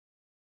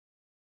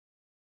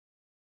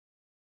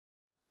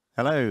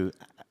Hello,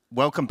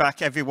 welcome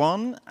back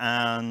everyone,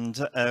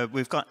 and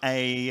we've got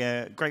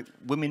a great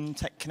Women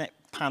Tech Connect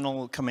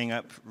panel coming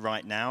up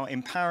right now,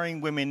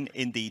 empowering women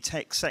in the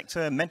tech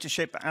sector,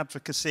 mentorship,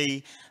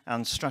 advocacy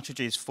and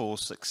strategies for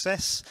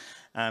success.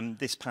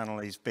 This panel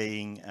is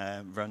being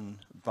run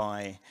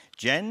by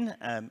Jen.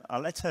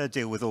 I'll let her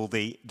deal with all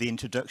the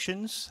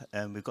introductions.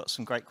 We've got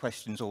some great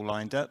questions all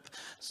lined up,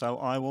 so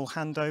I will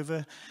hand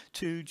over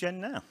to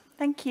Jen now.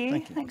 Thank you.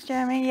 Thanks,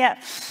 Jeremy. Yeah.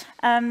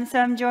 So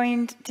I'm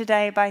joined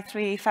today by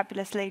three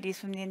fabulous ladies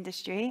from the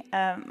industry.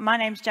 My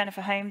name's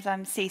Jennifer Holmes.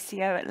 I'm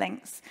CCO at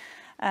LINX.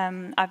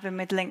 I've been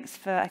with LINX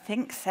for, I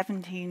think,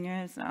 17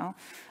 years now.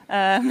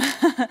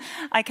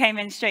 I came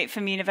in straight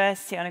from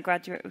university on a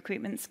graduate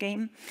recruitment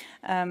scheme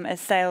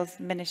as sales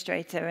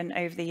administrator, and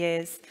over the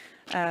years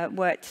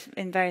worked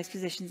in various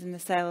positions in the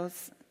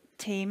sales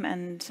team,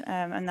 and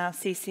I'm now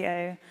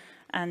CCO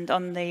and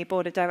on the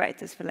board of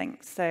directors for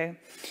LINX. So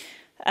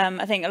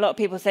I think a lot of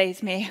people say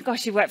to me,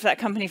 gosh, you've worked for that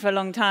company for a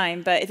long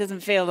time, but it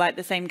doesn't feel like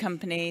the same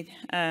company.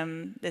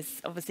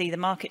 There's obviously the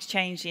market's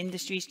changed, the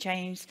industry's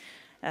changed,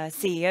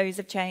 CEOs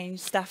have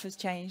changed, staff has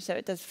changed, so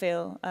it does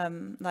feel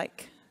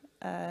like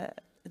a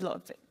lot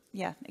of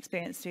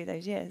experience through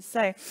those years.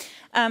 So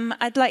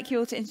I'd like you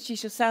all to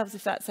introduce yourselves,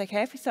 if that's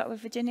okay, if we start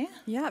with Virginia.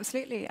 Yeah,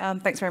 absolutely.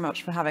 Thanks very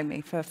much for having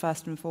me,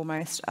 first and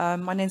foremost.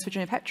 My name's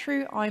Virginia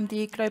Petrou. I'm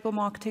the Global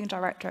Marketing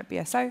Director at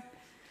BSO.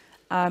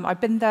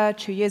 I've been there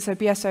 2 years. So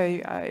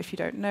BSO, if you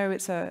don't know,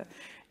 it's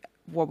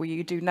what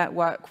we do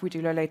network. We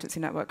do low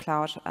latency network,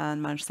 cloud,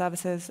 and managed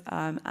services.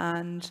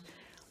 And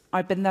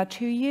I've been there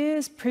 2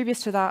 years.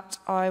 Previous to that,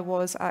 I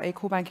was at a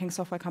core banking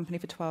software company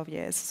for 12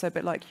 years. So a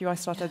bit like you, I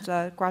started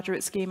a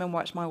graduate scheme and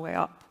worked my way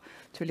up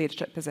to a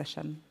leadership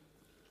position.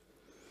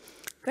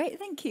 Great,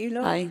 thank you,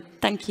 Laura. Hi,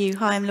 thank you.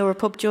 Hi, I'm Laura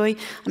Pobjoy.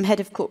 I'm Head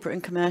of Corporate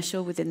and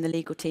Commercial within the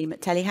legal team at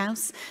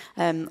Telehouse.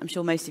 I'm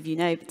sure most of you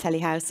know, but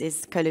Telehouse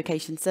is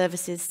co-location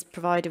services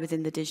provider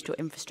within the digital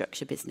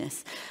infrastructure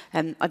business.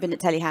 I've been at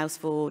Telehouse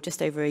for just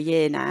over a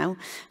year now,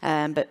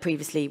 but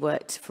previously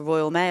worked for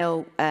Royal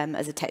Mail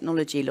as a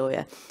technology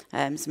lawyer.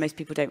 So most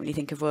people don't really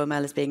think of Royal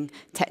Mail as being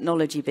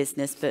technology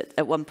business, but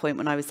at one point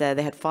when I was there,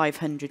 they had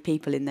 500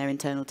 people in their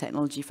internal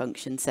technology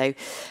function. So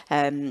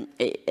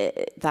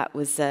that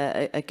was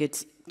a good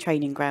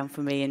training ground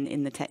for me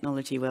in the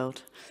technology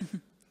world.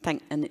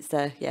 Thank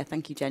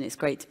you, Jen. It's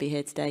great to be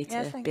here today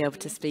to be able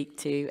to speak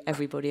to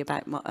everybody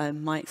about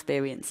my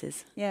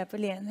experiences. Yeah,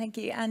 brilliant. Thank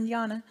you. And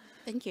Yana.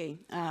 Thank you.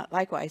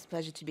 Likewise,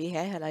 pleasure to be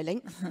here. Hello,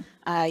 LINX.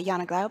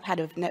 Yana Glaub, Head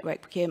of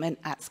Network Procurement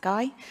at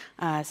Sky.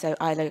 So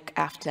I look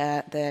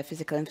after the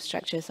physical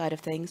infrastructure side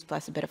of things,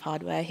 plus a bit of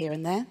hardware here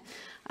and there.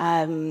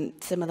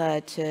 Similar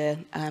to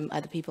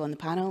other people on the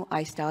panel,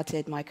 I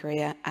started my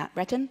career at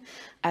Breton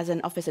as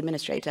an office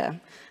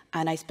administrator,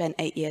 and I spent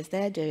 8 years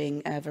there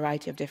doing a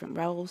variety of different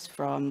roles,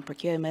 from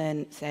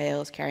procurement,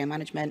 sales, carrier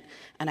management,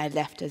 and I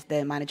left as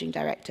the managing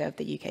director of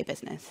the UK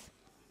business.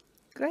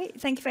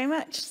 Great, thank you very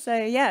much. So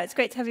yeah, it's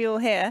great to have you all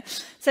here.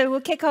 So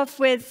we'll kick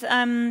off with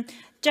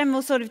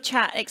general sort of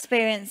chat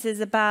experiences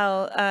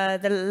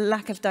about the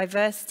lack of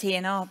diversity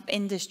in our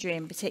industry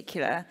in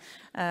particular,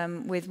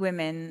 with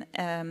women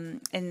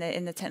in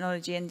the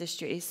technology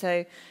industry.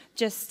 So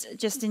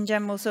just in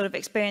general sort of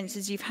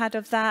experiences you've had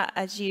of that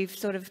as you've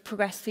sort of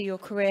progressed through your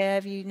career.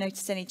 Have you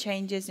noticed any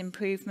changes,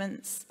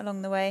 improvements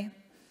along the way?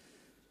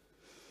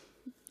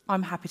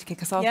 I'm happy to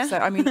kick us off. Yeah? So,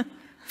 I mean,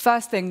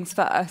 first things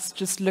first,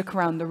 just look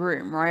around the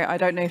room, right? I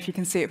don't know if you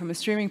can see it from a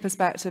streaming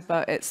perspective,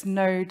 but it's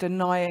no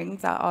denying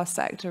that our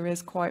sector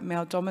is quite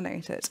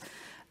male-dominated.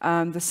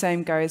 The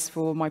same goes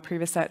for my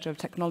previous sector of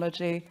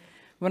technology.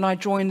 When I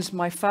joined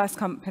my first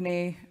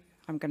company,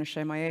 I'm going to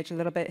show my age a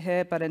little bit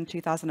here, but in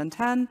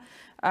 2010,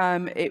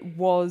 it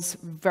was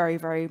very,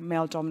 very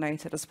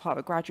male-dominated. As part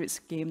of a graduate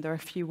scheme, there are a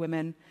few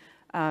women,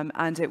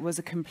 and it was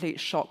a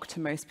complete shock to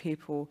most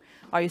people.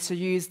 I used to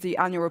use the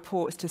annual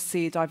reports to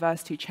see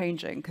diversity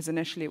changing, because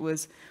initially it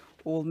was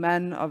all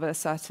men of a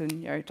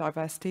certain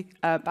diversity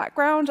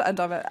background,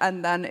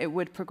 and then it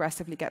would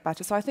progressively get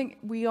better. So I think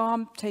we are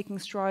taking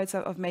strides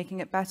of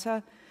making it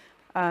better.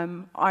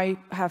 I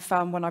have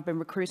found when I've been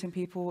recruiting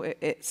people,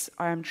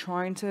 I am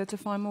trying to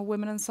find more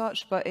women and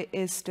such, but it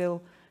is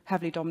still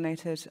heavily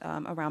dominated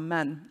around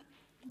men.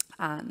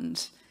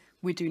 And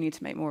we do need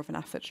to make more of an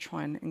effort to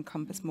try and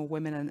encompass more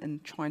women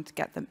and trying to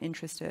get them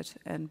interested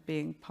in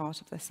being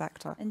part of the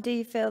sector. And do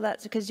you feel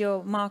that's because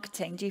you're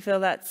marketing? Do you feel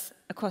that's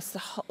across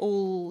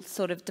all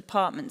sort of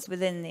departments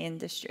within the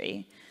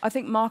industry? I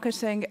think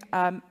marketing,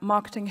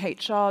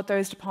 HR,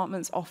 those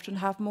departments often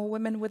have more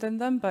women within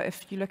them. But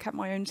if you look at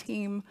my own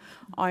team,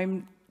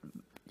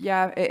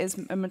 it is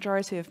a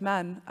majority of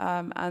men.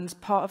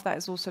 And part of that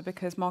is also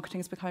because marketing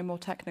is becoming more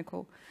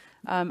technical.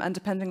 And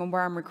depending on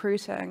where I'm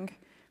recruiting,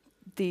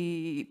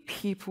 the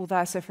people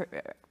there, so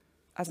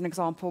as an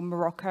example,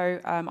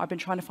 Morocco, I've been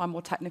trying to find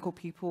more technical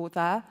people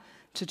there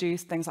to do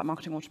things like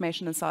marketing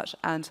automation and such,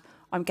 and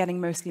I'm getting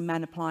mostly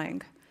men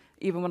applying.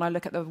 Even when I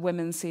look at the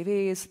women's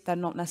CVs, they're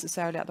not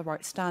necessarily at the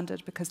right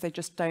standard because they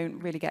just don't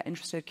really get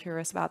interested,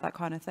 curious about that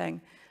kind of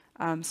thing.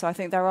 So I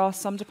think there are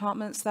some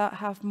departments that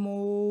have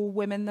more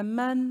women than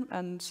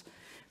men,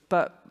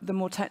 but the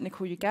more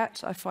technical you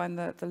get, I find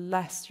that the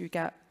less you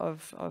get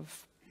of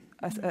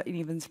an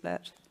even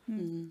split.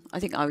 I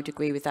think I would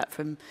agree with that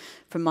from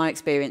my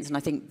experience, and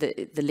I think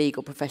that the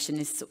legal profession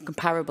is sort of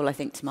comparable, I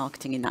think, to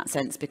marketing in that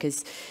sense,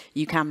 because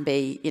you can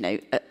be, you know,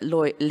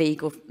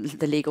 the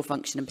legal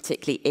function, and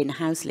particularly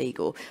in-house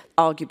legal,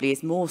 arguably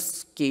is more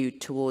skewed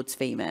towards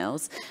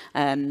females.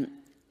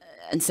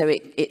 And so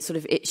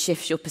it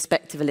shifts your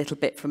perspective a little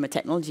bit from a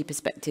technology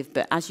perspective.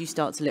 But as you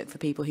start to look for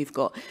people who've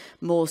got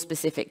more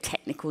specific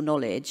technical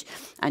knowledge,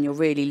 and you're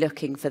really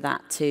looking for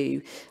that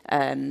to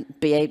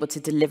be able to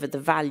deliver the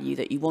value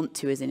that you want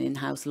to as an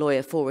in-house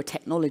lawyer for a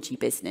technology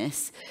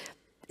business,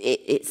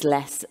 it's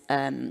less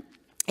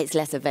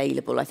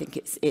available. I think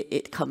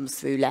it comes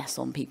through less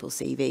on people's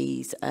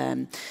CVs,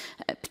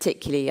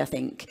 particularly, I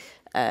think,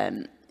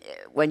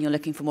 when you're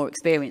looking for more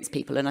experienced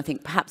people. And I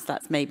think perhaps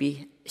that's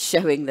maybe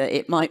showing that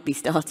it might be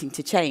starting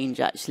to change,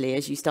 actually,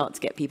 as you start to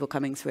get people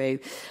coming through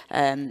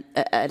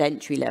at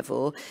entry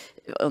level.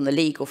 On the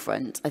legal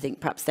front, I think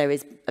perhaps there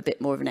is a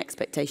bit more of an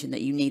expectation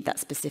that you need that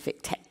specific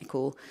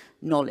technical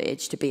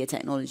knowledge to be a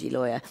technology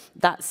lawyer.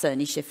 That's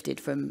certainly shifted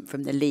from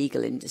the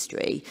legal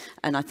industry,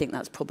 and I think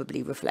that's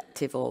probably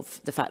reflective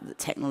of the fact that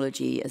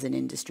technology as an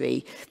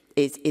industry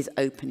is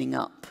opening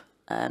up.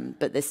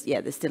 But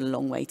there's still a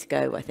long way to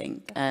go, I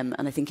think. And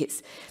I think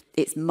it's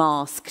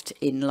masked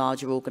in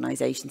larger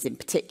organisations in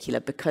particular,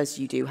 because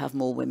you do have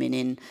more women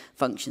in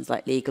functions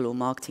like legal or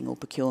marketing or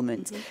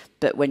procurement.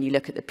 But when you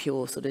look at the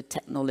pure sort of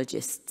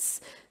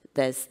technologists,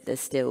 there's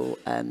still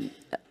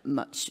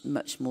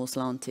much more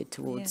slanted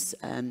towards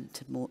men.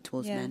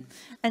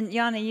 And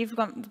Yana, you've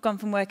gone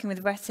from working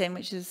with Retin,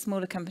 which is a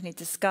smaller company,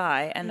 to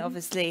Sky, and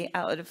obviously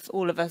out of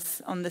all of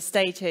us on the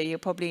stage here, you're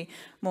probably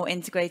more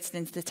integrated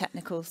into the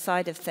technical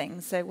side of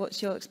things. So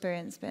what's your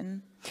experience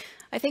been?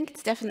 I think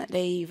it's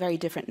definitely very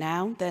different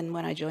now than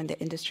when I joined the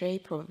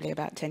industry, probably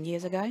about 10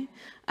 years ago.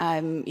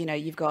 You know,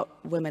 you've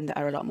got women that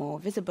are a lot more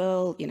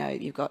visible. You know,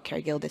 you've got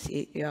Kerry Gill, the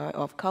CEO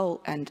of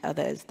Colt, and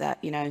others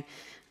that, you know,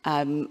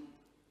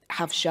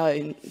 have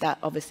shown that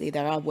obviously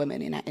there are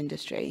women in that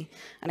industry.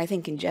 And I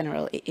think in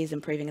general, it is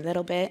improving a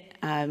little bit.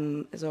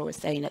 As I was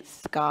saying at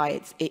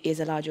Sky, it is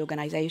a large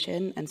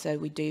organization. And so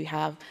we do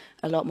have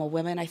a lot more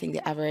women. I think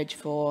the average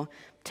for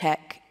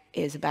tech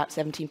is about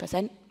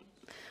 17%.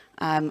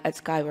 At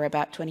Sky, we're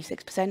about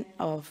 26%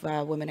 of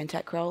women in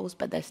tech roles,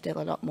 but there's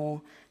still a lot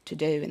more to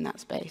do in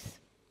that space.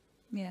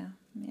 Yeah.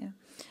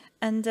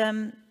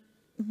 And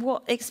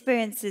what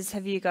experiences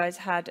have you guys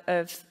had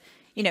of,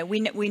 you know,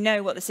 we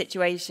know what the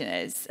situation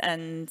is,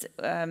 and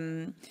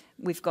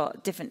we've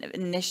got different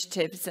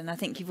initiatives, and I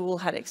think you've all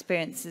had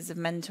experiences of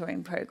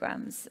mentoring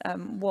programs.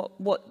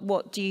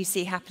 What do you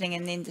see happening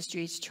in the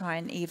industry to try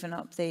and even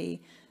up the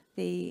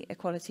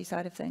equality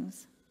side of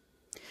things?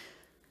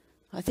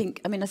 I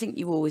think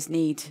you always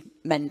need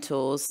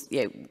mentors,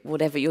 you know,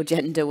 whatever your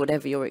gender,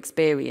 whatever your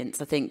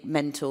experience. I think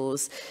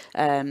mentors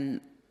are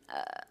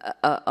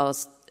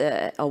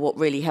what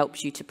really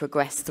helps you to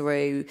progress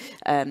through,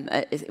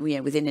 you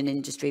know, within an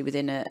industry,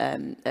 within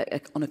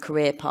on a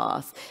career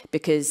path,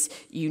 because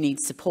you need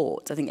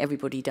support. I think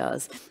everybody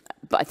does.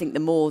 But I think the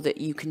more that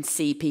you can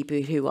see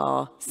people who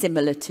are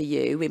similar to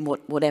you in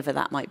whatever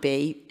that might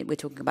be, we're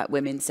talking about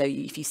women, so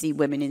if you see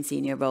women in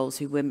senior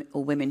roles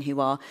or women who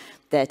are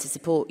there to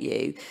support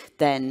you,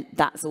 then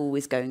that's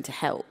always going to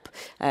help.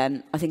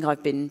 I think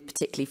I've been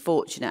particularly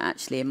fortunate,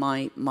 actually, in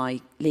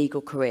my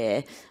legal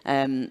career.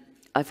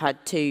 I've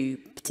had two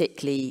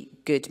particularly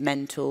good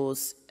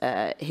mentors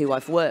who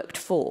I've worked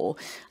for,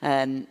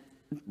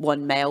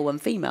 one male, one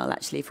female,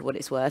 actually, for what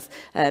it's worth.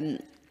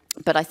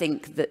 But I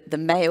think that the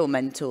male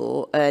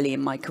mentor early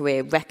in my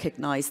career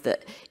recognised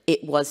that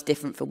it was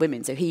different for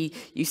women. So he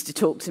used to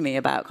talk to me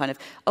about kind of,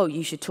 oh,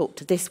 you should talk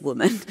to this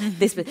woman,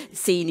 this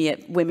senior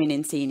women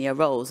in senior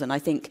roles. And I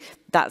think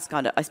that's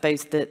kind of, I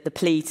suppose, the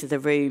plea to the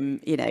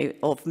room, you know,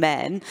 of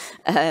men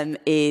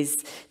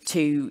is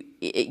to,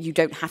 you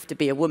don't have to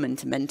be a woman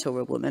to mentor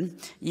a woman.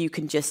 You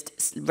can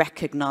just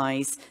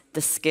recognise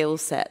the skill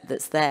set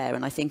that's there.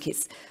 And I think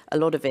it's a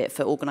lot of it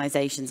for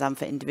organisations and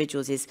for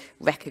individuals is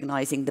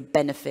recognising the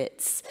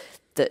benefits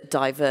that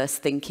diverse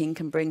thinking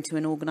can bring to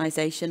an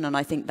organisation. And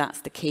I think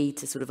that's the key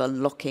to sort of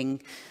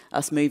unlocking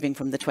us moving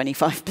from the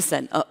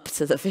 25% up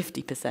to the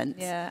 50%.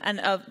 Yeah, and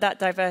that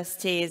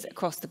diversity is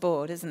across the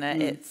board, isn't it?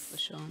 It's for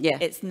sure. Yeah.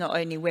 It's not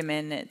only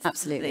women, it's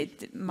absolutely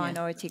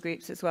minority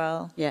groups as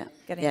well. Yeah,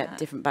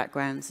 different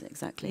backgrounds,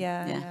 exactly.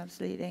 Yeah,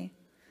 absolutely.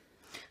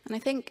 And I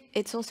think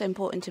it's also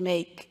important to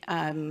make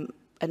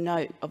a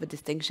note of a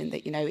distinction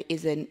that, you know,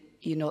 isn't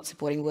you're not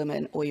supporting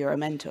women or you're a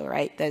mentor,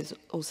 right? There's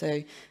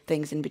also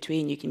things in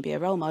between. You can be a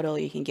role model,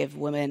 you can give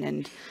women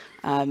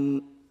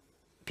and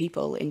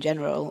people in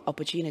general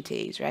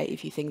opportunities, right?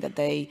 If you think that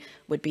they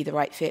would be the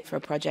right fit for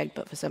a project,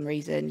 but for some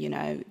reason, you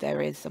know,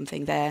 there is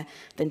something there,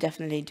 then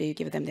definitely do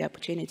give them the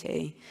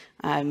opportunity.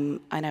 I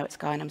know at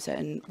Sky, and I'm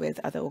certain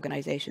with other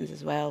organizations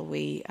as well,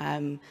 we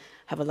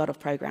have a lot of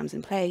programs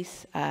in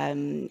place.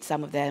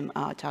 Some of them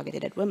are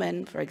targeted at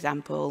women. For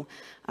example,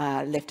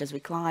 Lift as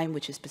We Climb,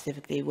 which is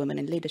specifically women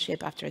in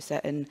leadership after a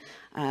certain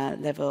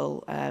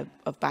level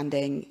of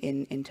banding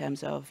in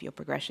terms of your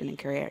progression in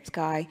career at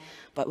Sky.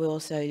 But we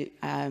also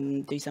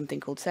do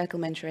something called circle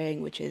mentoring,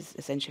 which is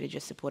essentially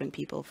just supporting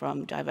people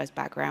from diverse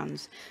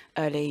backgrounds,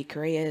 early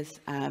careers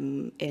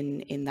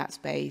in that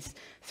space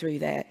through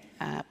their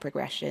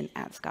progression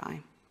at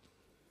Sky.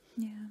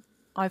 Yeah.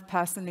 I've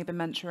personally been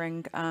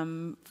mentoring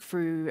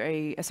through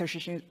an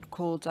association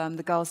called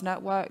the Girls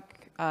Network.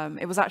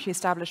 It was actually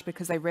established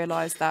because they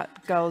realized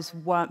that girls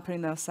weren't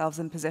putting themselves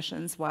in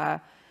positions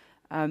where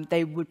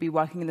they would be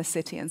working in the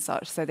city and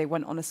such. So they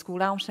went on a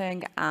school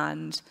outing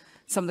and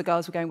some of the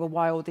girls were going, well,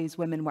 why are all these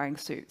women wearing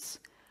suits?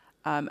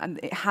 And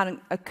it hadn't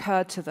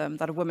occurred to them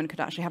that a woman could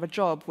actually have a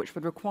job which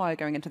would require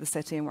going into the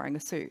city and wearing a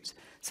suit.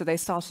 So they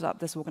started up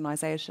this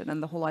organization,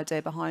 and the whole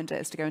idea behind it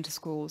is to go into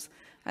schools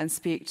and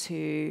speak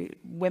to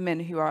women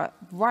who are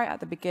right at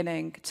the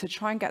beginning to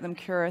try and get them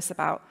curious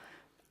about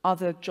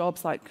other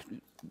jobs, like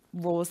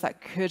roles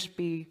that could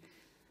be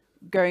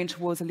going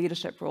towards a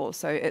leadership role.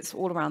 So it's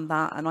all around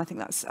that, and I think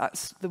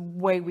that's the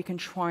way we can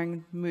try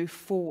and move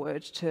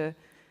forward to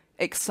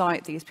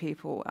excite these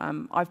people.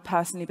 I've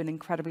personally been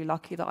incredibly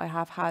lucky that I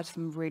have had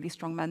some really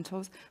strong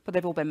mentors, but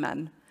they've all been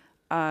men.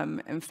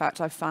 In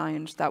fact, I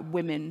find that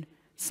women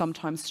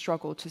sometimes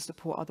struggle to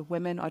support other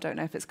women. I don't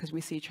know if it's because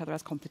we see each other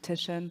as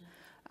competition,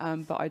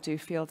 but I do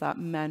feel that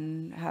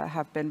men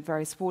have been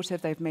very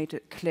supportive. They've made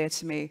it clear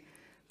to me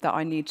that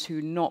I need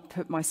to not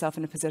put myself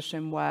in a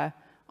position where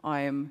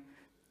I am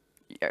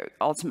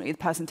ultimately the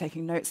person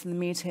taking notes in the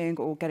meeting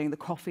or getting the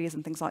coffees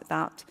and things like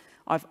that.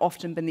 I've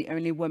often been the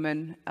only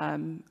woman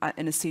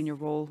in a senior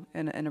role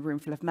in a room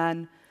full of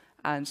men,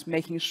 and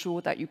making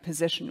sure that you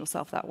position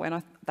yourself that way.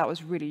 And that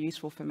was really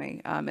useful for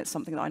me. It's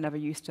something that I never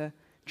used to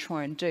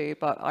try and do,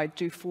 but I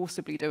do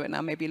forcibly do it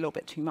now, maybe a little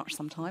bit too much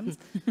sometimes.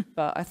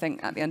 But I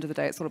think at the end of the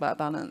day, it's all about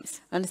balance.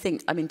 And I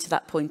think, I mean, to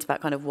that point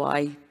about kind of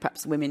why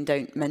perhaps women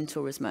don't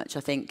mentor as much,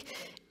 I think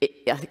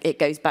it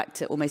goes back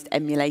to almost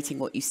emulating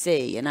what you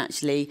see. And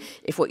actually,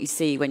 if what you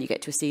see when you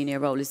get to a senior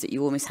role is that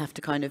you almost have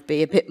to kind of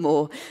be a bit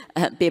more,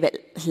 be a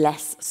bit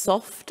less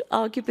soft,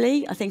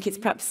 arguably. I think it's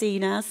perhaps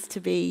seen as to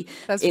be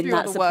in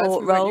that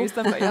support role.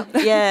 Them,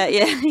 but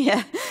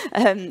yeah.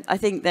 I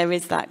think there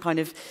is that kind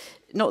of,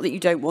 not that you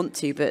don't want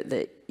to, but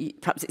that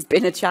perhaps it's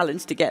been a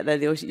challenge to get there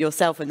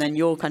yourself, and then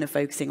you're kind of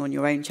focusing on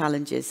your own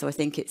challenges. So I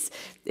think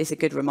it's a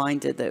good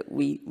reminder that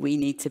we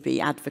need to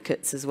be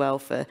advocates as well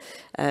for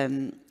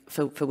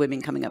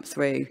women coming up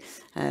through.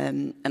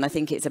 And I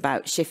think it's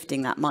about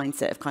shifting that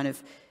mindset of kind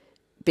of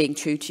being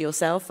true to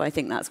yourself. I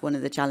think that's one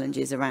of the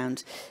challenges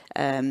around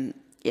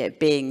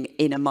being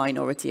in a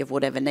minority of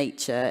whatever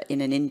nature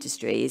in an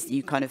industry, is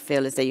you kind of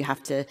feel as though you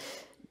have to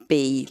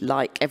be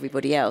like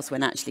everybody else,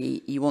 when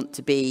actually you want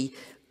to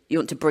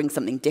bring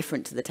something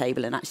different to the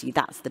table, and actually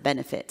that's the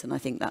benefit. And I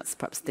think that's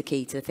perhaps the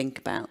key to think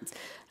about.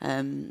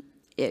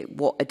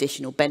 What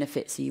additional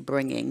benefits are you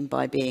bringing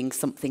by being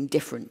something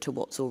different to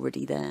what's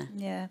already there?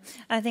 Yeah,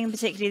 I think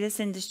particularly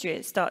this industry,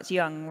 it starts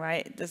young,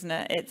 right, doesn't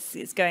it?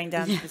 It's going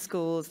down to the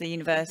schools, the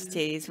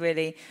universities,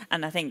 really.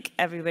 And I think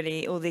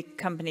everybody, all the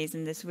companies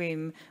in this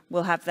room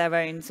will have their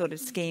own sort of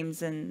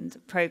schemes and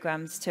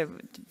programs to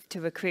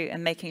recruit,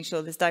 and making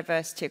sure there's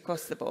diversity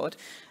across the board.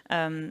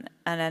 And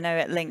I know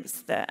at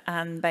LINX that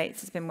Anne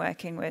Bates has been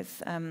working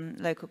with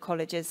local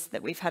colleges,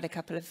 that we've had a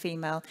couple of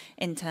female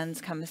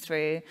interns come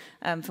through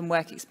from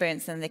work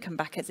experience, and they come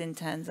back as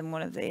interns, and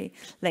one of the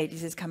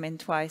ladies has come in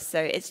twice.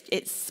 So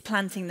it's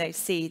planting those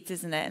seeds,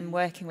 isn't it, and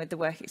working with the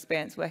work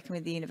experience, working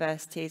with the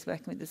universities,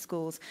 working with the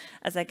schools.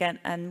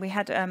 And we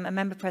had a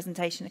member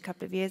presentation a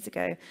couple of years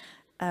ago.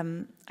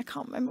 I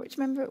can't remember which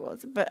member it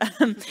was, but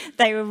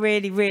they were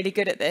really, really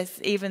good at this.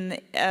 Even,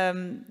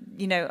 down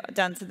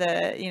to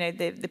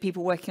the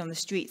people working on the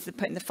streets,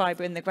 putting the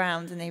fibre in the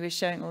ground, and he was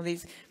showing all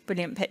these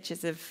brilliant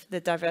pictures of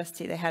the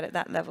diversity they had at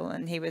that level,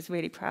 and he was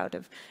really proud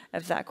of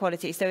that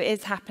quality. So it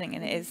is happening,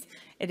 and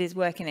it is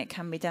working. It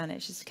can be done.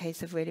 It's just a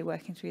case of really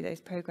working through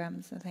those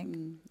programs, I think.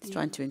 It's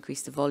trying to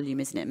increase the volume,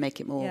 isn't it? Make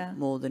it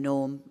more the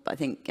norm. But I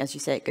think, as you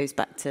say, it goes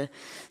back to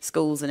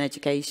schools and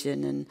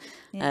education.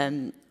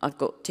 And I've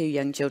got 2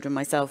 young children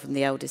myself, and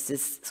the eldest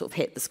has sort of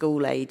hit the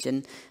school age,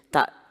 and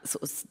that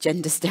sort of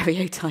gender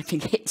stereotyping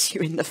hits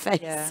you in the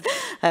face.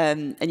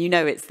 And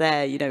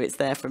it's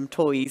there from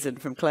toys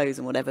and from clothes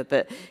and whatever,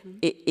 but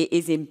it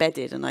is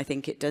embedded, and I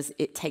think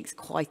it takes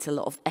quite a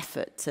lot of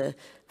effort to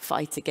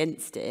fight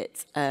against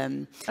it.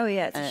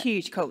 It's a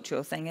huge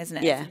cultural thing, isn't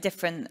it? Yeah. It's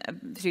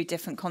different through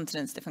different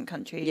continents, different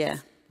countries.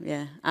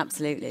 Yeah,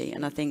 absolutely.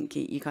 And I think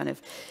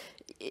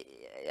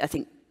I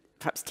think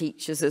perhaps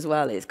teachers as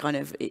well,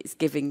 it's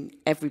giving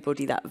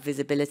everybody that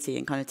visibility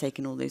and kind of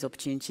taking all those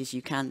opportunities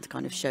you can to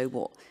kind of show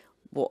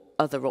what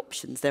other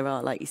options there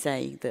are, like you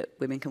say, that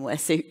women can wear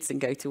suits and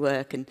go to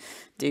work and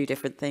do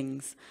different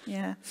things.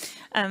 Yeah,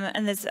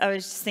 and I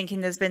was just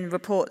thinking there's been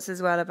reports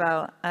as well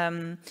about,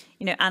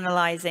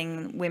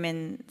 analysing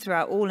women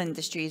throughout all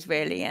industries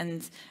really,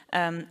 and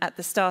at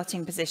the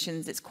starting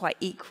positions it's quite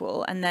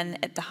equal, and then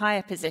at the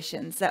higher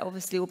positions they're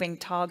obviously all being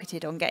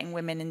targeted on getting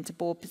women into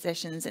board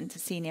positions, into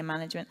senior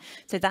management,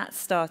 so that's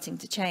starting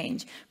to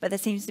change. But there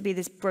seems to be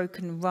this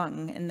broken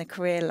rung in the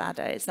career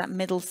ladder. It's that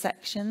middle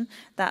section,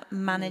 that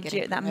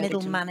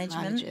middle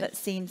management that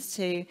seems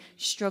to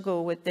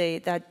struggle with the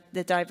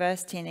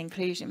diversity and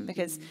inclusion,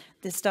 because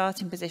the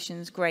starting position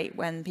is great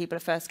when people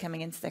are first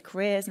coming into their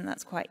careers, and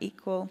that's quite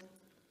equal.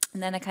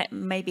 And then it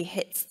maybe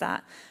hits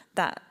that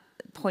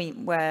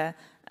point where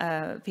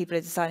people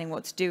are deciding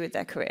what to do with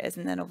their careers,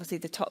 and then obviously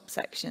the top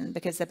section,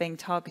 because they're being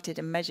targeted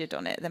and measured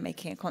on it, they're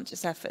making a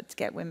conscious effort to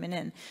get women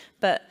in.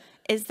 But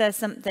is there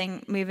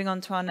something, moving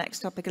on to our next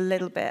topic a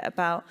little bit,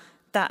 about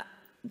that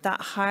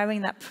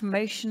hiring, that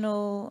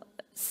promotional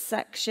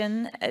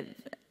section?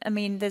 I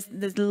mean,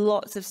 there's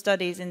lots of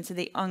studies into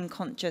the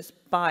unconscious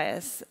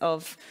bias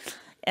of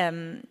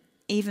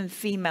even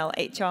female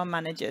HR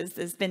managers.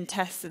 There's been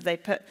tests that they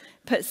put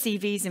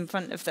CVs in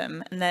front of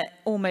them and they're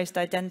almost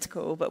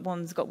identical, but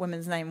one's got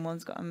women's name,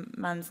 one's got a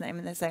man's name,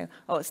 and they say,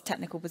 oh, it's a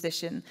technical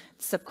position,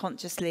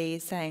 subconsciously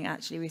saying,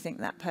 actually, we think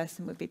that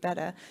person would be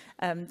better.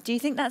 Do you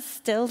think that's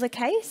still the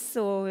case,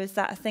 or is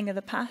that a thing of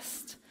the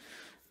past?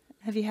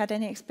 Have you had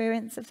any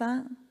experience of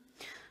that?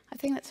 I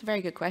think that's a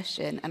very good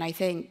question. And I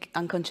think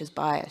unconscious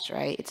bias,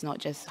 right? It's not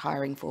just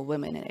hiring for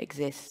women, it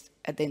exists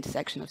at the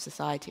intersection of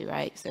society,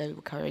 right? So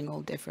we're covering all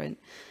different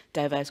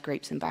diverse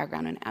groups and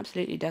background, and it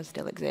absolutely does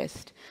still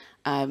exist.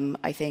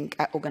 I think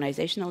at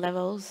organizational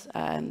levels,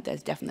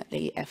 there's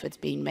definitely efforts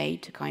being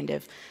made to kind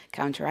of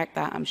counteract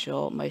that. I'm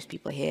sure most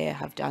people here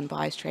have done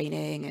bias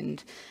training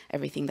and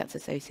everything that's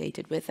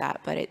associated with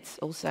that. But it's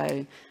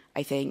also,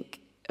 I think,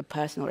 a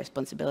personal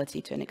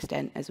responsibility to an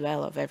extent as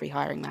well of every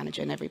hiring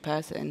manager and every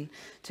person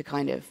to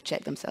kind of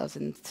check themselves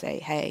and say,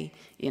 hey,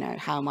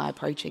 how am I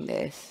approaching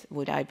this?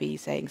 Would I be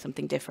saying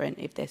something different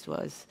if this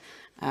was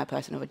a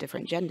person of a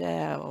different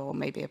gender, or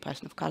maybe a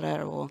person of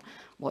color, or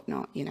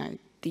whatnot?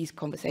 These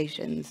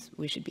conversations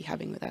we should be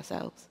having with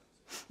ourselves.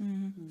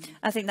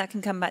 I think that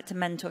can come back to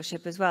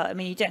mentorship as well. I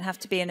mean, you don't have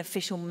to be an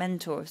official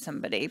mentor of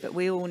somebody, but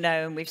we all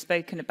know, and we've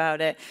spoken about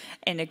it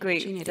in a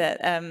group,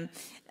 that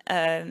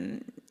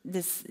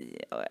there's,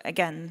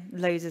 again,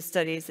 loads of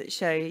studies that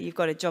show you've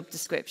got a job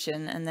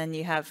description, and then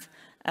you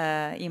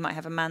might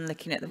have a man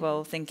looking at the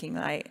role thinking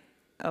like,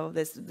 oh,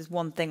 there's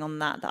one thing on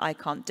that I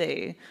can't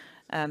do,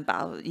 but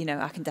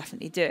I can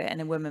definitely do it.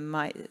 And a woman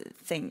might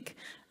think,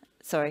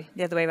 sorry,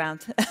 the other way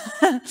around.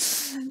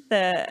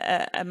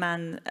 A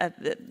man,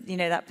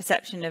 that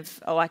perception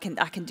of, oh, I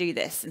can do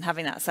this, and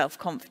having that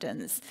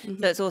self-confidence.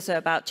 So it's also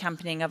about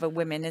championing other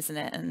women, isn't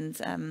it?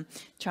 And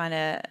trying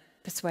to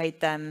persuade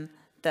them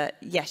that,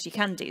 yes, you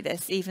can do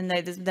this, even though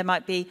there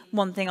might be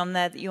one thing on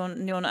there that you're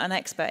not an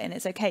expert in.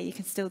 It's okay, you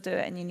can still do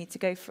it, and you need to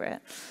go for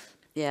it.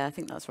 Yeah, I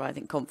think that's right. I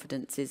think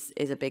confidence is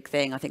a big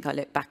thing. I think I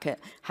look back at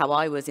how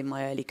I was in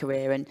my early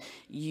career, and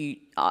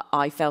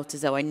I felt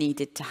as though I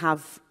needed to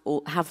have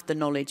the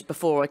knowledge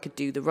before I could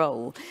do the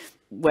role.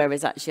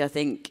 Whereas actually, I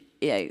think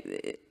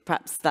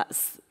perhaps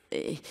that's,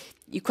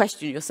 you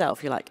question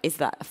yourself. You're like, is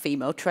that a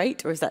female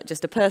trait, or is that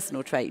just a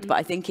personal trait? But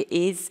I think it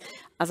is.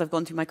 As I've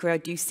gone through my career, I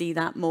do see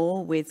that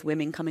more with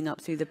women coming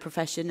up through the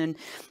profession. And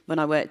when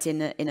I worked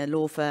in a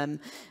law firm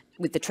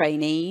with the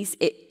trainees,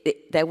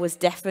 there was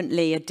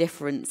definitely a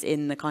difference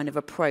in the kind of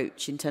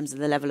approach in terms of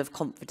the level of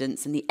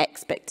confidence and the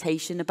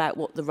expectation about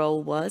what the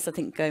role was. I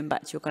think going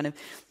back to your kind of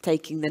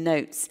taking the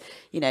notes,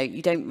 you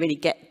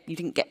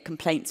didn't get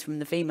complaints from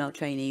the female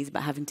trainees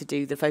about having to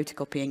do the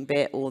photocopying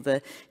bit or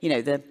the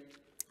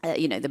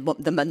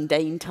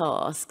mundane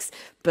tasks,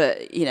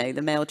 but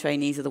the male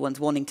trainees are the ones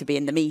wanting to be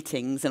in the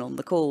meetings and on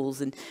the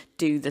calls and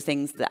do the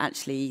things that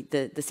actually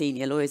the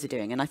senior lawyers are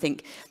doing. And I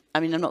think,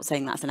 I'm not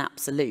saying that's an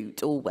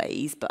absolute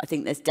always, but I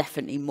think there's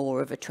definitely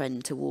more of a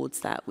trend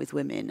towards that with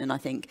women. And I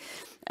think,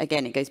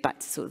 again, it goes back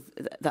to sort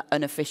of that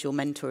unofficial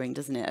mentoring,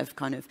 doesn't it, of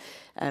kind of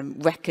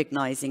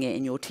recognizing it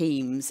in your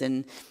teams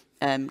and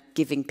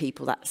giving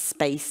people that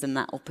space and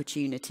that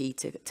opportunity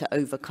to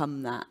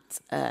overcome that,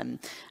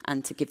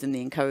 and to give them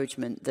the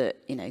encouragement that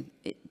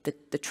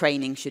the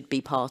training should be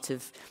part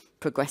of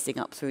progressing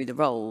up through the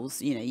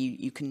roles.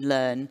 You can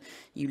learn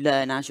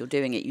as you're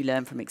doing it. You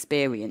learn from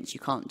experience.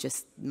 You can't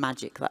just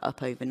magic that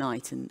up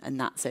overnight, and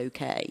that's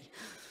okay.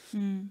 I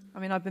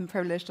mean, I've been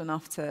privileged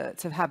enough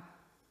to have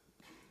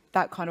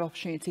that kind of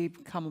opportunity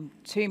come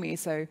to me.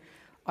 So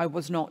I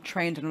was not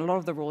trained in a lot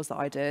of the roles that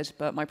I did,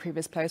 but my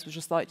previous place was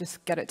just like,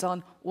 just get it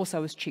done. Also, I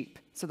was cheap,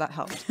 so that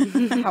helped.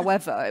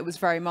 However, it was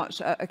very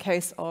much a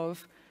case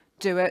of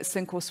do it,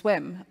 sink or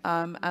swim.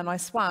 And I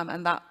swam,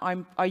 and that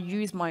I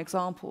use my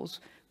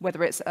examples,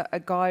 whether it's a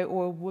guy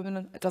or a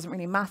woman, it doesn't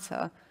really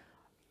matter.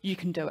 You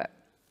can do it.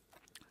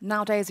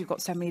 nowadays we've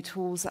got so many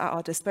tools at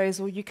our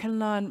disposal. You can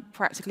learn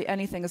practically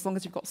anything as long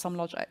as you've got some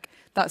logic.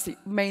 That's the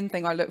main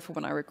thing I look for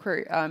when I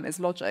recruit, is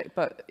logic.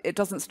 But it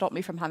doesn't stop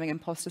me from having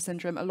imposter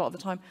syndrome. A lot of the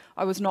time,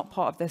 I was not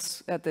part of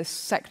this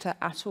sector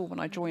at all when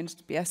I joined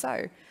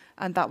BSO.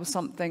 And that was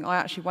something, I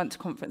actually went to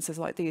conferences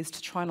like these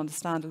to try and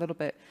understand a little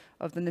bit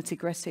of the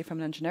nitty-gritty from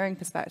an engineering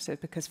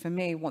perspective, because for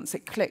me, once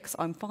it clicks,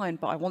 I'm fine,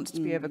 but I wanted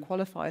to be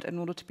overqualified in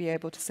order to be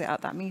able to sit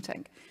at that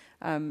meeting.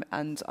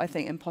 And I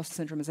think imposter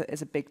syndrome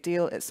is a big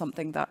deal. It's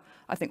something that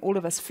I think all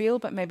of us feel,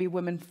 but maybe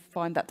women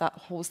find that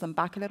holds them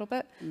back a little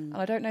bit. And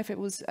I don't know if it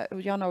was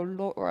Yana or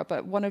Laura,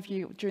 but one of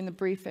you during the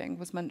briefing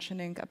was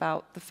mentioning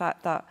about the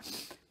fact that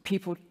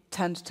people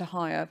tend to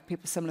hire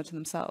people similar to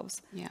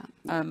themselves. Yeah.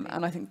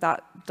 And I think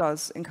that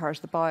does encourage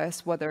the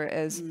bias, whether it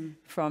is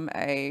from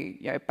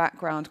a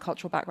background,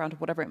 cultural background, or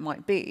whatever it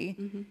might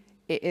be.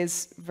 It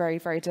is very,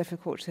 very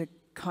difficult to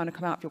kind of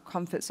come out of your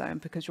comfort zone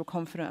because you're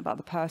confident about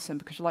the person,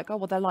 because you're like, oh,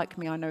 well, they're like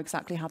me. I know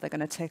exactly how they're going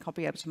to tick. I'll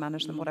be able to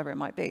manage them, whatever it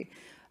might be.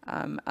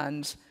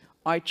 And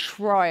I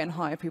try and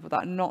hire people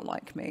that are not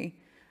like me.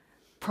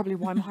 Probably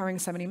why I'm hiring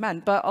so many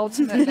men. But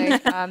ultimately,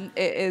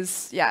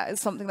 it's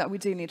something that we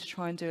do need to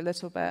try and do a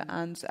little bit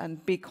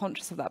and be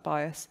conscious of that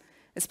bias,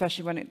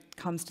 especially when it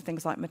comes to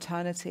things like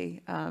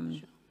maternity.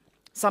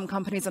 Some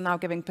companies are now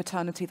giving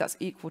paternity that's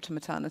equal to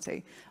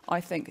maternity. I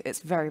think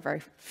it's very,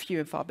 very few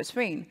and far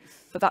between.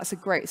 But that's a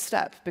great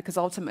step, because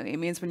ultimately it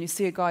means when you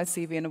see a guy's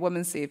CV and a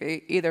woman's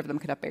CV, either of them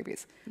could have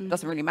babies. It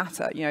doesn't really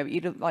matter,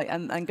 either,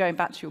 and going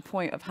back to your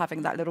point of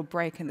having that little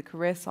break in the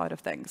career side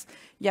of things.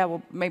 Yeah,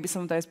 well, maybe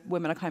some of those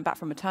women are coming back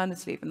from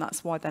maternity leave, and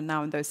that's why they're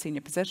now in those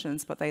senior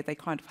positions, but they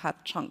kind of had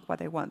a chunk where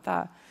they weren't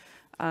there.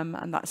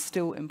 And that's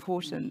still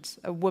important.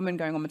 A woman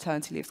going on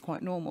maternity leave is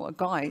quite normal. A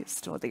guy is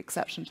still the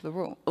exception to the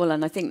rule. Well,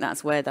 and I think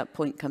that's where that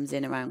point comes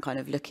in around kind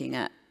of looking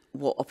at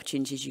what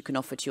opportunities you can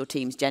offer to your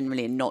teams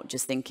generally, and not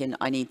just thinking,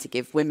 I need to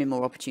give women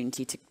more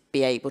opportunity to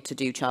be able to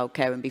do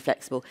childcare and be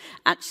flexible.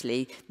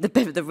 Actually,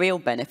 the real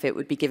benefit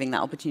would be giving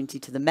that opportunity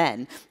to the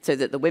men, so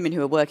that the women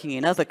who are working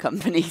in other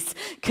companies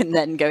can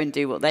then go and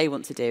do what they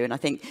want to do. And I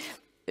think,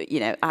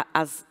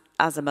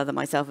 as a mother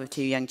myself of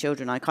 2 young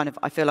children,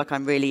 I feel like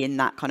I'm really in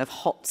that kind of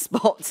hot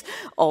spot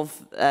of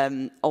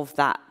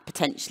that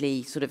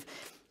potentially sort of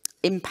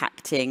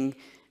impacting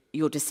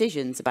your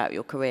decisions about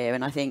your career.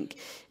 And I think,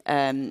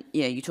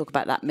 you talk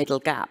about that middle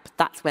gap.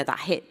 That's where that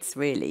hits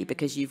really,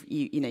 because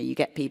you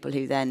get people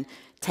who then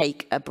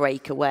take a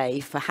break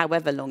away for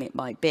however long it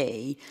might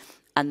be,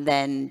 and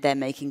then they're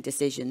making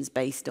decisions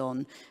based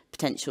on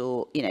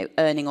potential,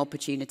 earning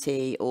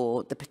opportunity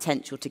or the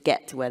potential to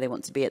get to where they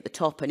want to be at the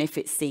top. And if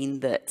it's seen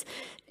that,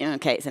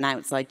 okay, it's an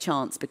outside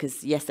chance,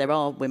 because yes, there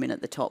are women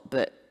at the top,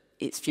 but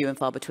it's few and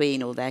far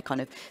between, or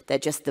they're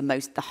just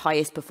the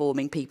highest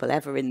performing people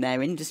ever in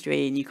their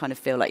industry, and you kind of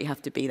feel like you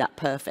have to be that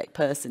perfect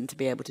person to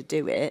be able to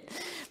do it,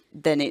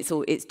 then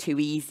it's too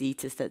easy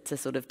to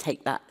sort of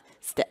take that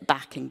step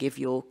back and give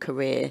your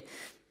career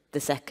the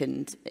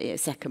second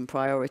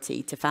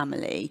priority to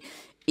family,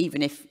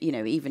 even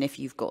if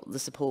you've got the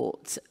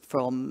support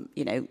from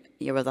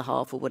your other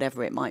half or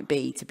whatever it might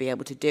be to be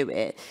able to do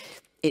it.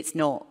 It's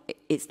not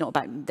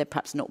about there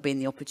perhaps not being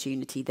the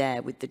opportunity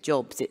there with the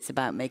jobs. It's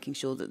about making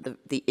sure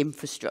that the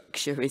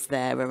infrastructure is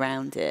there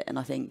around it. And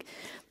I think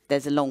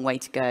there's a long way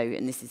to go,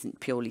 and this isn't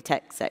purely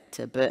tech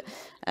sector, but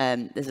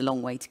there's a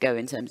long way to go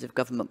in terms of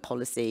government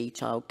policy,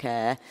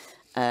 childcare,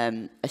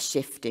 a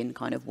shift in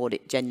kind of what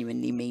it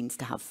genuinely means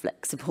to have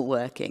flexible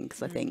working,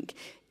 because I think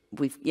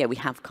we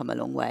have come a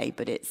long way,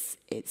 but it's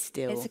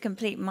still... It's a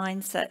complete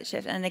mindset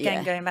shift. And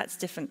again, going back to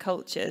different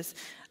cultures,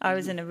 I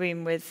was in a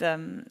room with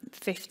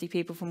 50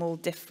 people from all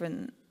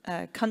different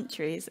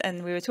countries,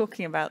 and we were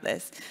talking about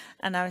this,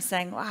 and I was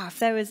saying, wow, if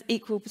there was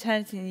equal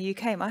paternity in the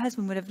UK, my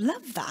husband would have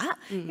loved that.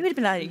 He would have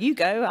been like, you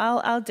go,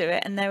 I'll do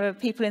it. And there were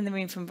people in the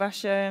room from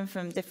Russia and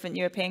from different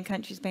European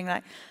countries being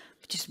like,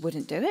 we just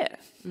wouldn't do it.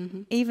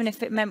 Even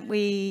if it meant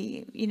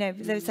they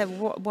would say,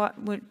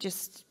 what would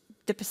just...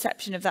 The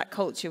perception of that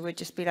culture would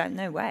just be like,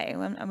 no way,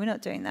 we're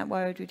not doing that.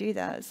 Why would we do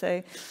that?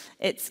 So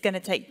it's going to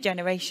take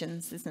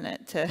generations, isn't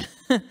it,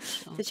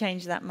 to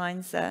change that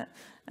mindset.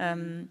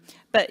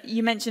 But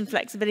you mentioned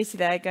flexibility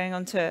there, going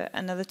on to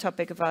another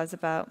topic of ours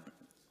about,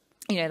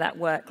 that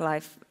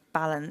work-life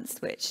balance,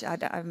 which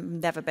I've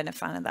never been a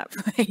fan of that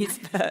phrase,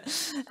 but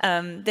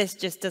this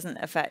just doesn't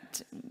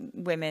affect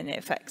women. It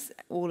affects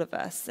all of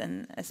us,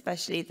 and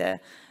especially the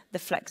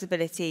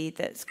flexibility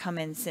that's come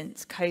in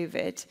since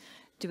COVID.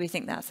 Do we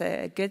think that's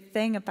a good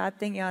thing, a bad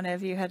thing? Yana,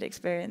 have you had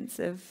experience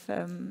of,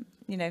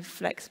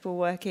 flexible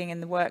working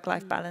and the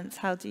work-life balance?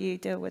 How do you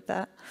deal with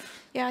that?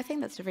 Yeah, I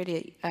think that's a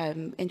really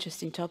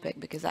interesting topic,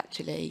 because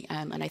actually,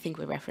 and I think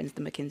we referenced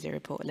the McKinsey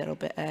report a little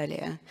bit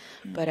earlier,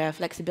 but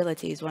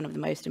flexibility is one of the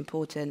most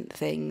important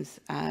things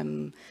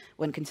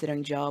when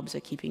considering jobs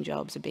or keeping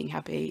jobs or being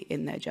happy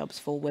in their jobs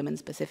for women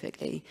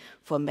specifically.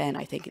 For men,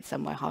 I think it's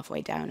somewhere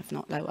halfway down, if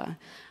not lower.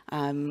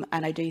 And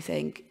I do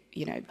think,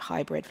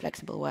 hybrid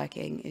flexible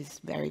working is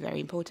very, very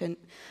important.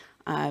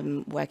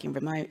 Working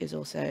remote is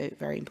also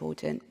very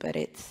important, but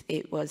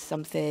it was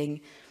something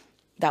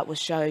that was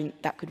shown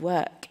that could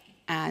work.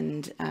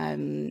 And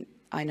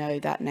I know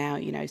that now,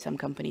 you know, some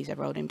companies are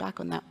rolling back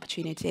on that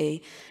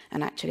opportunity,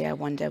 and actually I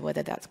wonder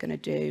whether that's going to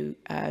do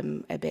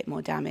a bit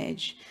more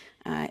damage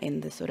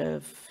in the sort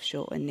of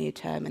short and near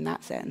term in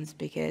that sense,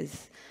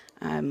 because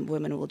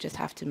women will just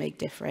have to make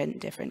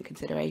different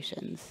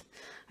considerations.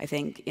 I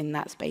think in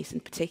that space in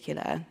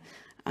particular,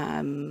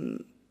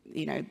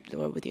 you know,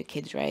 with your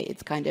kids, right,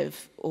 it's kind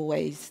of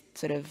always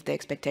sort of the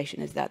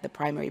expectation is that the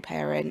primary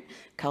parent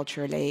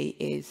culturally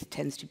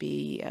tends to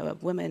be a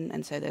woman,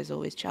 and so there's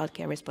always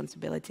childcare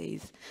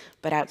responsibilities.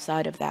 But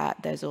outside of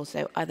that, there's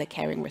also other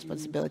caring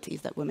responsibilities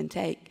that women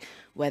take,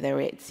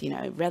 whether it's, you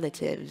know,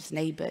 relatives,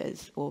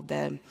 neighbors, or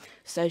the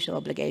social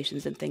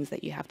obligations and things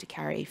that you have to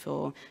carry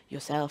for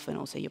yourself and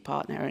also your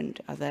partner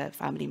and other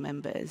family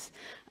members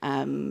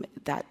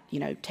that, you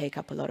know, take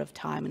up a lot of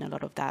time and a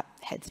lot of that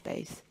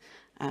headspace.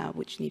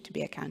 Which need to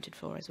be accounted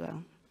for as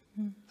well.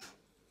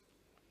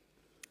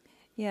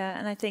 Yeah,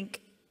 and I think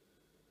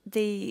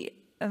I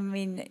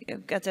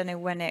don't know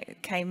when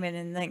it came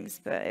in LINX,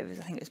 but I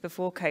think it was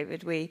before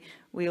COVID,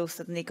 we all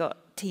suddenly got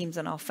Teams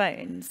on our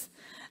phones.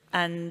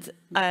 And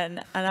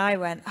I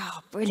went, oh,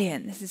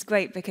 brilliant, this is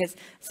great, because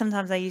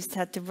sometimes I used to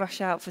have to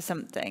rush out for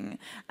something,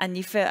 and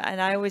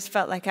I always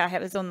felt like I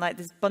was on like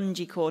this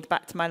bungee cord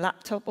back to my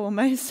laptop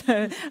almost.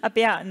 So I'd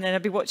be out and then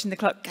I'd be watching the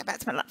clock, get back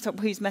to my laptop,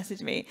 who's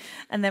messaged me?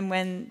 And then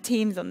when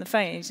Teams on the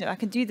phone, you know, I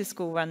can do the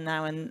school run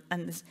now, and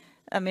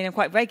I mean, I'm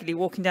quite regularly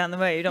walking down the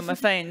road on my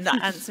phone,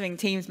 answering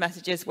Teams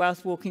messages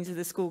whilst walking to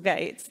the school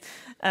gates.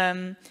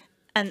 And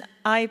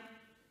I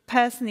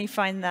personally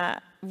find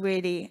that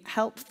really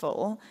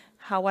helpful.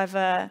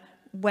 However,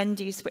 when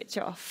do you switch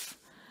off?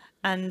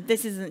 And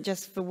this isn't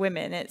just for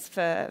women, it's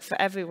for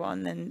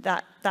everyone. And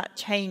that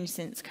change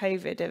since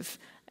COVID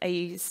are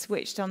you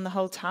switched on the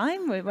whole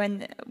time?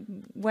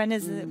 When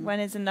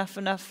is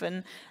enough?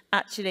 And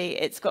actually,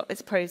 it's got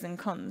its pros and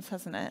cons,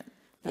 hasn't it?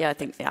 Yeah, I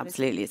think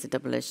absolutely it's a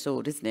double-edged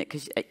sword, isn't it?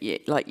 Because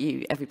like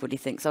everybody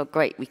thinks, oh,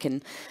 great,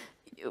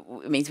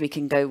 it means we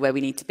can go where we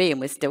need to be and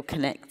we're still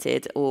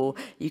connected, or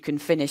you can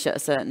finish at a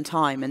certain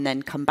time and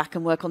then come back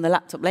and work on the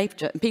laptop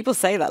later. And people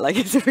say that like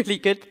it's a really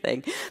good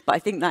thing. But I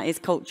think that is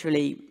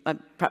culturally,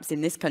 perhaps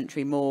in this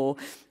country, more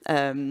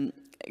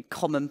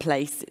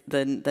commonplace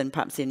than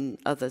perhaps in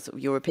other sort of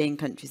European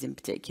countries in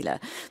particular.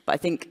 But I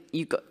think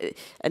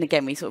and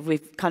again,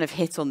 we've kind of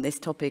hit on this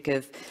topic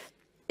of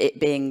it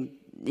being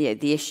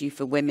the issue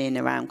for women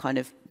around kind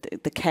of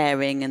the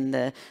caring and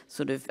the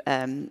sort of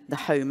the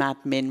home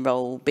admin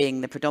role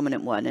being the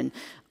predominant one. And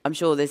I'm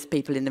sure there's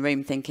people in the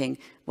room thinking,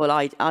 well,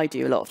 I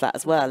do a lot of that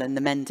as well, and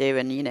the men do,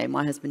 and, you know,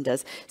 my husband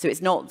does. So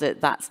it's not that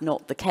that's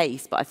not the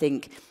case, but I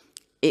think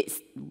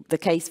it's the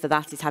case for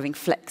that is having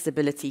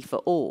flexibility for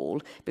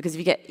all, because if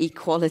you get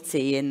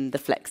equality in the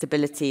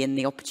flexibility and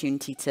the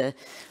opportunity to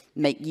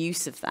make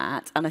use of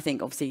that, and I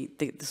think obviously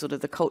the sort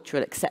of the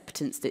cultural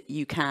acceptance that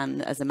you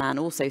can as a man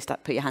also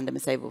put your hand up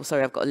and say, well,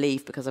 sorry, I've got to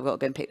leave because I've got to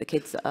go and pick the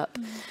kids up.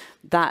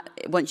 That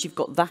once you've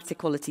got that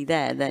equality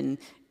there, then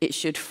it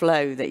should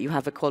flow that you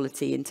have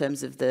equality in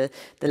terms of the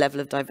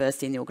level of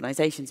diversity in the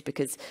organisations,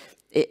 because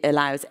it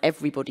allows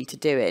everybody to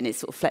do it, and it's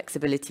sort of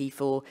flexibility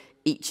for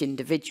each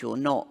individual,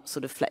 not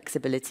sort of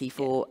flexibility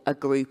for a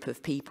group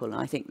of people.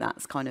 And I think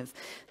that's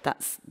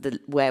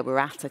where we're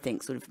at, I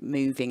think, sort of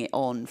moving it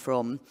on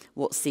from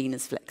what's seen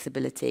as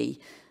flexibility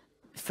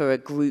for a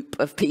group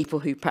of people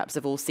who perhaps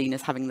have all seen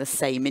as having the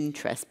same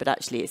interest, but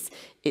actually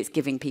it's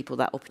giving people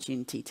that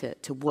opportunity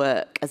to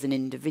work as an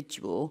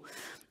individual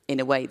in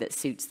a way that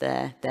suits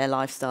their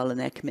lifestyle and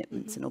their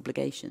commitments and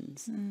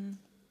obligations.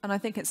 And I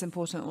think it's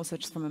important also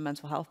just from a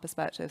mental health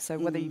perspective. So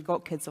whether you've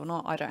got kids or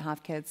not, I don't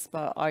have kids,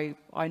 but I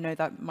know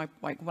that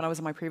when I was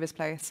in my previous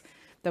place,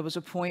 there was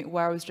a point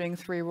where I was doing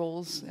 3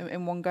 roles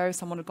in one go.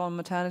 Someone had gone on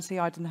maternity,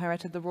 I'd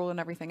inherited the role and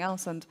everything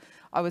else, and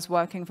I was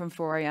working from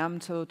 4 a.m.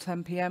 till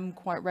 10 p.m.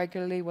 quite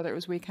regularly, whether it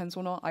was weekends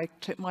or not. I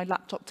took my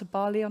laptop to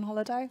Bali on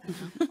holiday.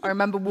 I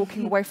remember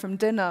walking away from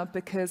dinner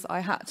because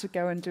I had to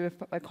go and do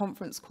a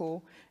conference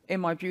call in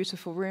my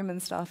beautiful room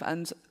and stuff.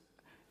 And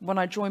when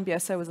I joined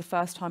BSO, it was the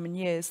first time in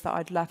years that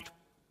I'd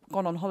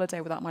gone on holiday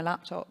without my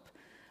laptop,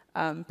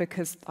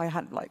 because I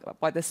had, like,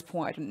 by this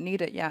point, I didn't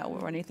need it yet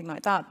or anything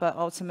like that. But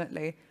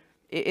ultimately,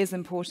 it is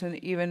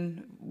important,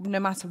 even no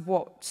matter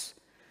what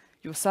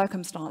your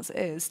circumstance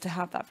is, to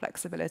have that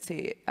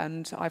flexibility.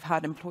 And I've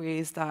had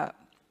employees that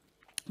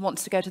want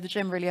to go to the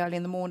gym really early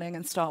in the morning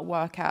and start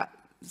work at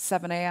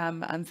 7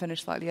 a.m. and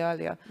finish slightly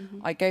earlier.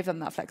 I gave them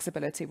that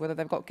flexibility, whether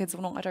they've got kids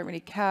or not. I don't really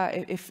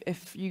care.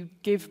 If you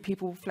give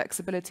people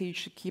flexibility, you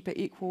should keep it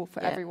equal for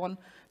everyone,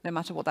 no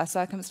matter what their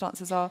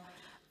circumstances are.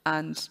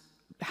 And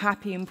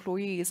happy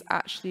employees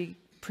actually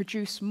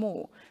produce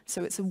more.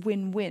 So it's a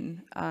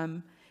win-win.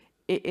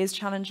 It is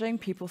challenging.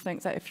 People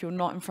think that if you're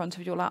not in front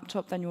of your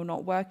laptop, then you're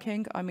not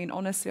working. I mean,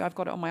 honestly, I've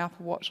got it on my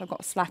Apple Watch. I've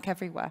got Slack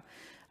everywhere.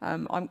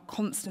 I'm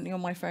constantly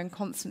on my phone,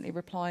 constantly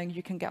replying.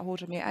 You can get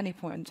hold of me at any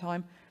point in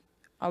time.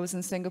 I was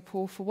in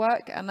Singapore for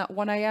work, and at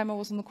 1 a.m. I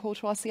was on the call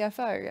to our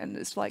CFO, and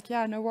it's like,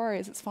 yeah, no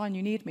worries, it's fine,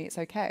 you need me, it's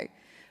okay.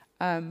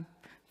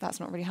 that's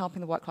not really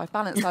helping the work-life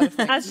balance side of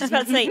things. I was just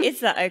about to say,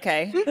 is that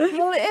okay?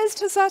 Well, it is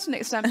to a certain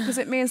extent, because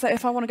it means that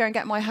if I want to go and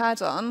get my hair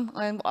done,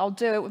 I'll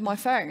do it with my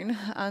phone,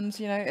 and,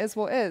 you know, it is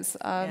what it is.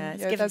 Yeah,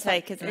 it's give and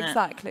take, isn't it?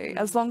 Exactly.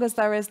 As long as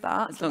there is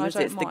that, as long as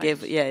it's the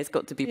give, yeah, it's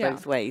got to be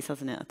both ways,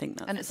 hasn't it? I think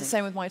that's. And it's the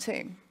same with my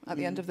team. At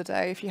the end of the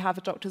day, if you have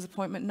a doctor's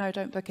appointment, no,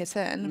 don't book it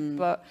in,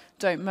 but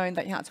don't moan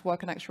that you had to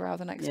work an extra hour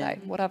the next day.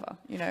 Whatever,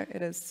 you know,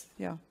 it is.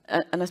 Yeah.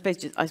 And I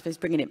suppose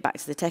bringing it back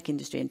to the tech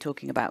industry and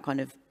talking about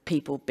kind of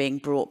people being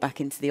brought back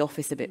into the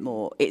office a bit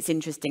more, it's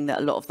interesting that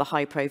a lot of the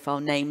high-profile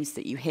names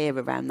that you hear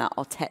around that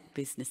are tech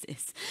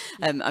businesses.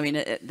 I mean,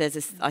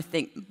 I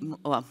think,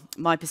 well,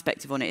 my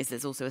perspective on it is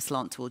there's also a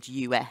slant towards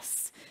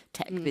US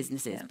tech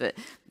businesses, but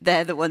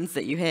they're the ones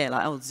that you hear,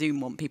 like, oh,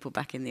 Zoom want people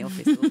back in the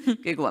office, or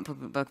Google want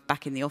people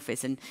back in the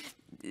office, and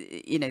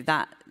you know,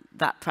 that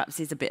perhaps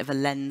is a bit of a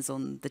lens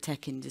on the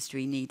tech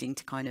industry needing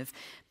to kind of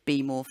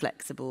be more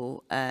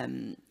flexible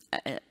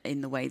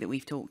in the way that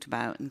we've talked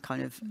about, and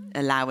kind of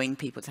allowing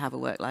people to have a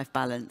work-life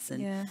balance,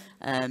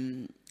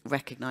 and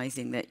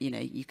recognizing that, you know,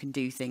 you can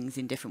do things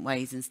in different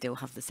ways and still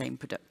have the same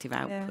productive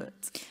output.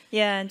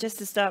 Yeah, and just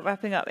to start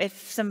wrapping up,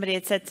 if somebody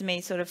had said to me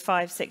sort of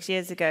 5-6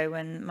 years ago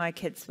when my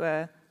kids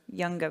were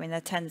younger, I mean,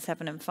 they're 10,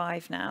 7 and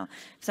 5 now,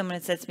 if someone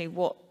had said to me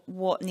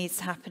what needs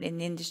to happen in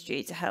the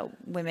industry to help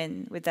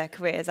women with their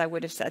careers, I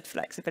would have said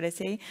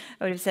flexibility.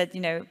 I would have said, you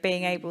know,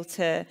 being able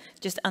to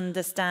just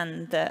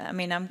understand that, I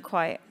mean,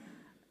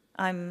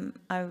 I'm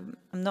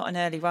not an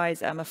early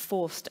riser, I'm a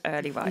forced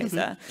early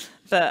riser,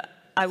 but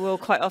I will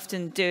quite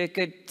often do a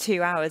good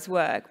 2 hours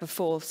work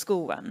before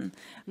school run,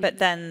 but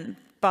then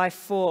by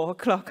 4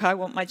 o'clock I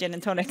want my gin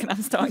and tonic and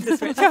I'm starting to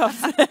switch off.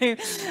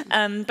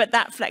 So, but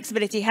that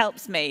flexibility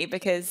helps me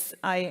because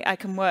I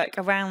can work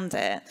around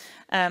it.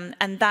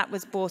 And that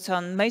was brought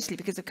on mostly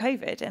because of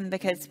COVID and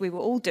because we were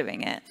all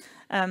doing it.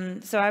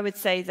 So I would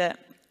say that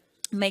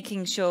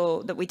making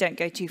sure that we don't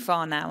go too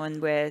far now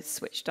and we're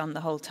switched on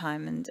the whole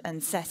time,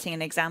 and setting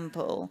an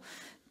example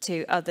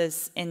to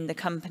others in the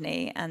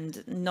company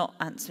and not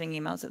answering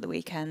emails at the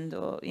weekend,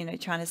 or, you know,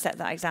 trying to set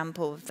that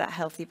example of that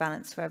healthy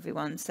balance for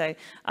everyone. So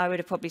I would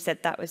have probably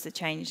said that was the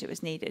change that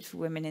was needed for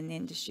women in the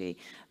industry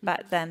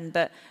back then.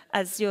 But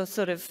as your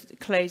sort of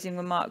closing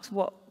remarks,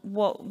 what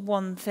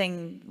one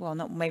thing, well,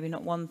 maybe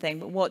not one thing,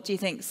 but what do you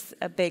think's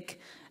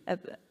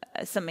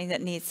something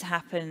that needs to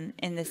happen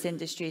in this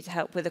industry to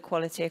help with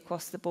equality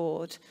across the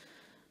board?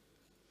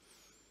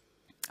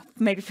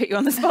 Maybe put you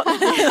on the spot.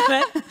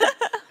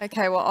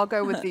 Okay, well, I'll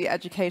go with the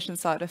education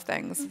side of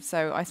things.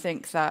 So I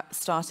think that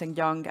starting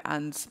young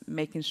and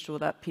making sure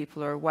that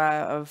people are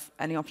aware of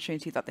any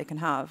opportunity that they can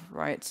have,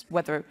 right?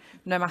 Whether,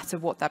 no matter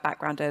what their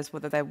background is,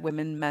 whether they're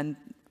women, men,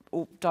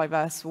 or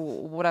diverse,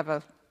 or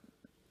whatever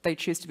they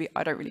choose to be,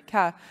 I don't really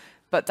care.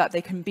 But that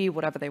they can be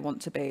whatever they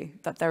want to be,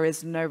 that there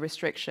is no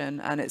restriction,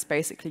 and it's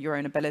basically your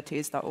own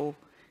abilities that will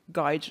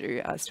guide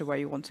you as to where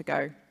you want to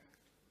go.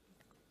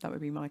 That would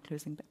be my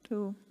closing bit.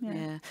 Cool.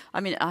 Yeah.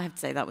 I mean, I have to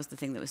say that was the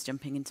thing that was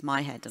jumping into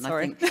my head, and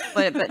Sorry. I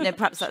think, but no,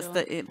 perhaps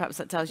perhaps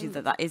that tells you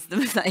that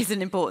is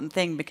an important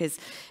thing, because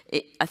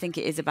I think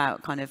it is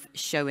about kind of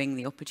showing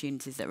the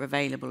opportunities that are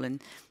available,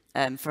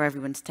 and for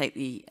everyone to take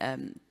the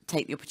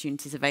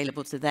opportunities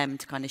available to them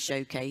to kind of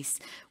showcase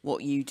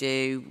what you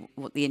do,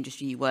 what the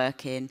industry you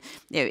work in.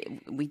 You know,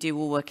 we do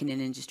all work in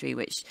an industry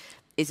which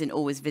isn't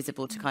always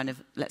visible to kind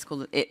of, let's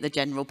call it the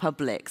general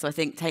public. So I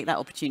think take that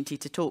opportunity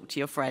to talk to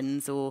your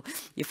friends or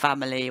your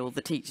family or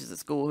the teachers at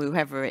school,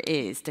 whoever it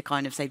is, to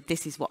kind of say,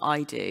 this is what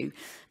I do,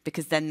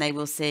 because then they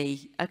will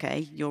see,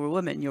 okay, you're a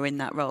woman, you're in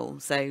that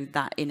role. So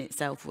that in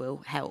itself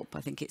will help.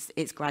 I think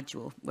it's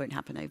gradual, won't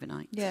happen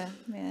overnight. Yeah.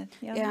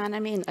 Yeah, and I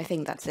mean, I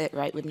think that's it,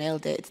 right? We've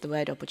nailed it. It's the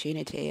word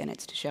opportunity, and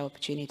it's to show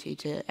opportunity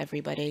to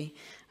everybody,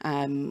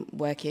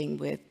 working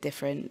with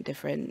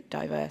different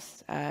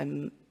diverse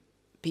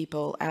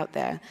people out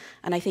there.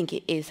 And I think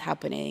it is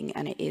happening,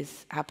 and it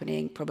is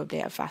happening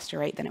probably at a faster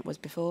rate than it was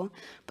before,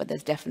 but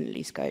there's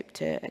definitely scope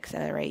to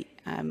accelerate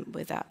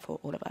with that for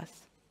all of us.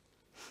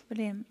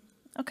 Brilliant.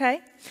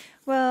 Okay,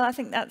 well, I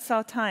think that's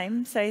our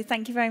time. So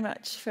thank you very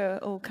much for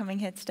all coming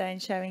here today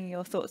and sharing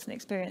your thoughts and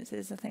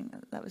experiences. I think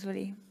that was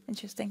really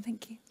interesting.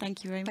 Thank you.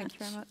 Thank you very much. Thank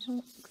you very much.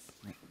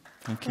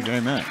 Thank you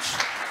very much.